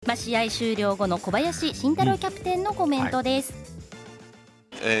試合終了後の小林慎太郎キャプテンのコメントです。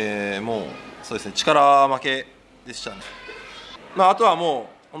もうそうですね、力負けでしたね。あとは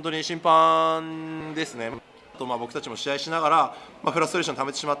もう本当に審判ですね。あと僕たちも試合しながら、フラストレーション溜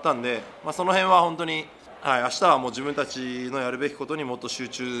めてしまったんで、その辺は本当に、明日はもう自分たちのやるべきことにもっと集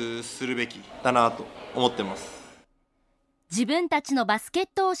中するべきだなと思ってます。自分たちのバスケッ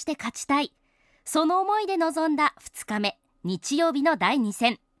トをして勝ちたい、その思いで臨んだ2日目日曜日の第2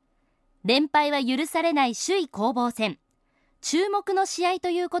戦。連敗は許されない首位攻防戦、注目の試合と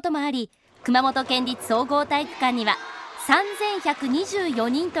いうこともあり、熊本県立総合体育館には3124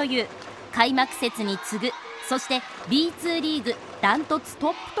人という開幕節に次ぐ、そして B2 リーグダントツト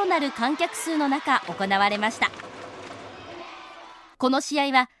ップとなる観客数の中行われました。この試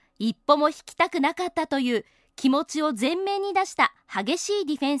合は一歩も引きたくなかったという気持ちを前面に出した激しい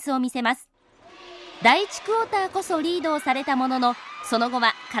ディフェンスを見せます。第1クォーターこそリードをされたものの、その後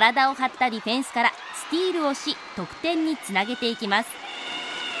は体を張ったディフェンスからスティールをし、得点につなげていきます。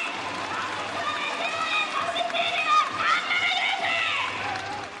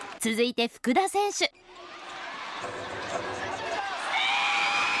続いて福田選手。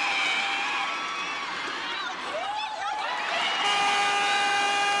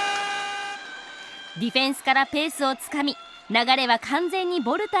ディフェンスからペースをつかみ、流れは完全に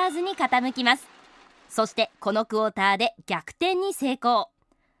ボルターズに傾きます。そしてこのクォーターで逆転に成功。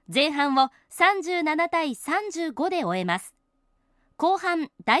前半を37対35で終えます。後半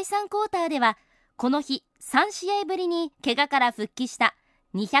第3クォーターでは、この日3試合ぶりに怪我から復帰した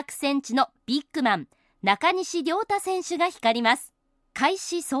200センチのビッグマン中西亮太選手が光ります。開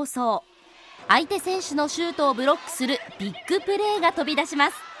始早々、相手選手のシュートをブロックするビッグプレーが飛び出し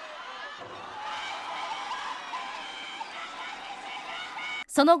ます。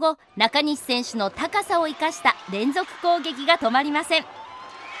その後、中西選手の高さを生かした連続攻撃が止まりません。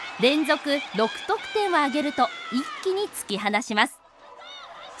連続6得点を挙げると一気に突き放します。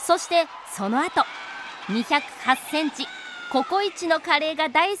そしてその後、208センチ、ココイチのカレーが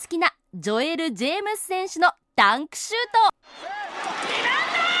大好きなジョエル・ジェームス選手のダンクシュート。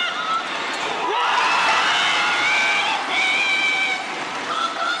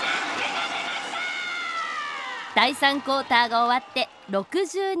第3クォーターが終わって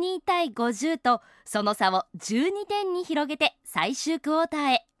62対50と、その差を12点に広げて最終クォータ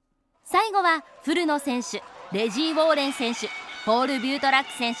ーへ。最後は古野選手、レジー・ウォーレン選手、ポール・ビュートラッ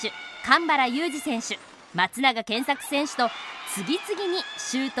ク選手、神原雄二選手、松永健作選手と次々に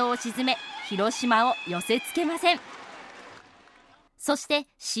シュートを沈め、広島を寄せつけません。そして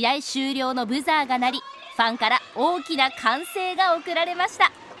試合終了のブザーが鳴り、ファンから大きな歓声が送られまし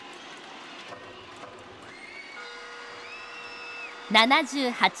た。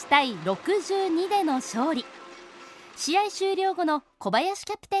78対62での勝利。試合終了後の小林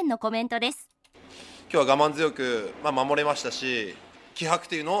キャプテンのコメントです。今日は我慢強く、守れましたし、気迫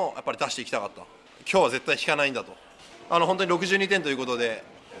というのをやっぱり出していきたかった。今日は絶対引かないんだと。本当に62点ということで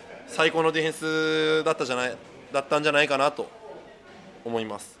最高のディフェンスだったんじゃないかなと思い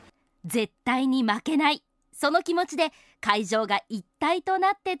ます。絶対に負けない、その気持ちで会場が一体と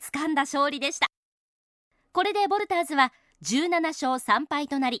なって掴んだ勝利でした。これでボルターズは17勝3敗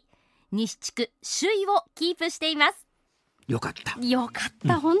となり、西地区首位をキープしています。よかっ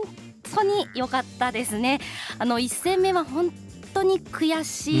た、本当によかったですね。1戦目は本当に悔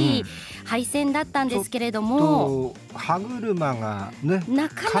しい敗戦だったんですけれども、歯車がね、な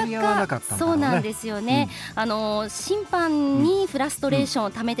かなかそうなんですよね。審判にフラストレーション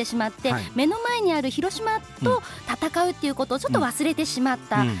を溜めてしまって、目の前にある広島と戦うっていうことをちょっと忘れてしまっ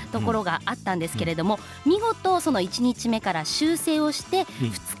たところがあったんですけれども、見事その1日目から修正をして、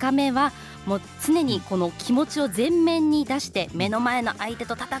2日目はもう常にこの気持ちを前面に出して、目の前の相手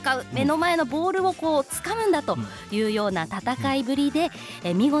と戦う、目の前のボールをこう掴むんだというような戦いぶりで、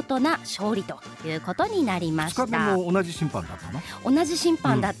見事な勝利ということになりました。2日目も同じ審判だったの？同じ審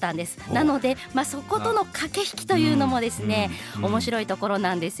判だったんです。なので、そことの駆け引きというのもですね、面白いところ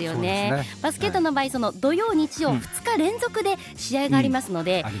なんですよね。バスケットの場合、その土曜日曜2日連続で試合がありますの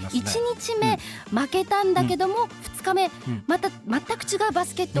で、1日目負けたんだけども、2日目また全く違うバ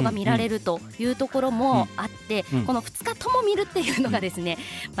スケットが見られるというところもあって、この2日とも見るっていうのがですね、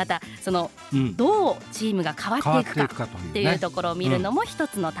またそのどうチームが変わっていくかっていうところを見るのも一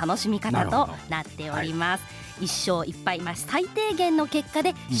つの楽しみ方となっております。1勝1敗、最低限の結果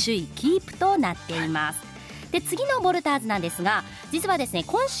で首位キープとなっています。で、次のボルターズなんですが、実はですね、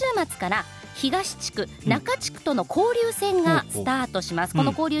今週末から東地区、中地区との交流戦がスタートします。こ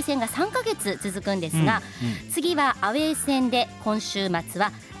の交流戦が3ヶ月続くんですが、次はアウェー戦で今週末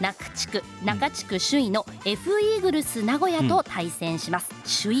は中地区首位の F イーグルス名古屋と対戦します。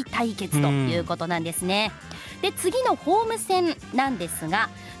首位対決ということなんですね。で、次のホーム戦なんですが、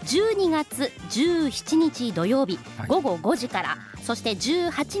12月17日土曜日午後5時から、そして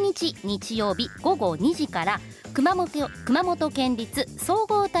18日日曜日午後2時から熊本県立総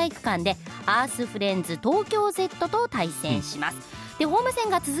合体育館でアースフレンズ東京 Z と対戦します。で、ホーム戦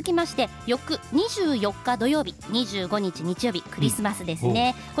が続きまして、翌24日土曜日、25日日曜日、クリスマスです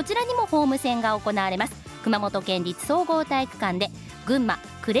ね、こちらにもホーム戦が行われます。熊本県立総合体育館で群馬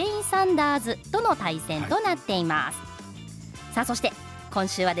クレインサンダーズとの対戦となっています。さあ、そして今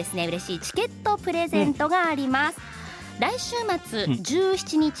週はですね、嬉しいチケットプレゼントがあります。来週末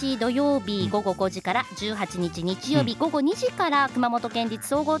17日土曜日午後5時から18日日曜日午後2時から熊本県立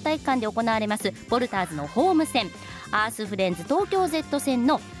総合体育館で行われますボルターズのホーム戦アースフレンズ東京 Z 戦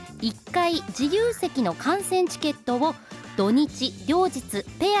の1回自由席の観戦チケットを土日両日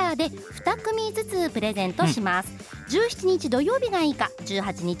ペアで2組ずつプレゼントします。17日土曜日がいいか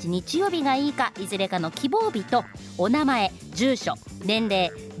18日日曜日がいいか、いずれかの希望日とお名前、住所、年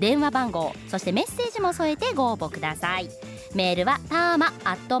齢、電話番号、そしてメッセージも添えてご応募ください。メールは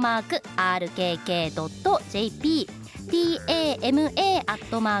tama@rkk.jp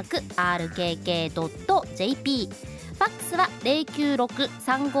tama@rkk.jp、ファックスは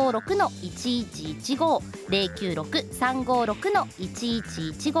 096-356-1115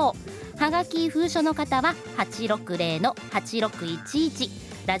 096-356-1115、はがき封書の方は 860-8611、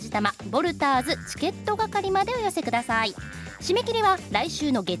ラジタマボルターズチケット係までお寄せください。締め切りは来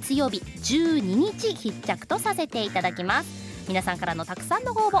週の月曜日12日必着とさせていただきます。皆さんからのたくさん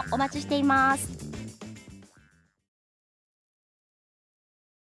のご応募お待ちしています。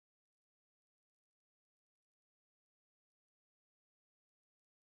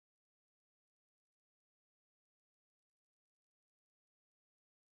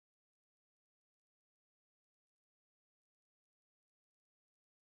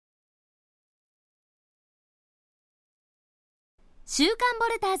週刊ボ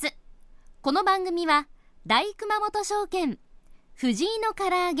ルターズ。この番組は大熊本証券、藤井の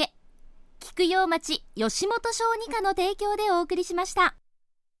唐揚げ、菊陽町吉本小児科の提供でお送りしました。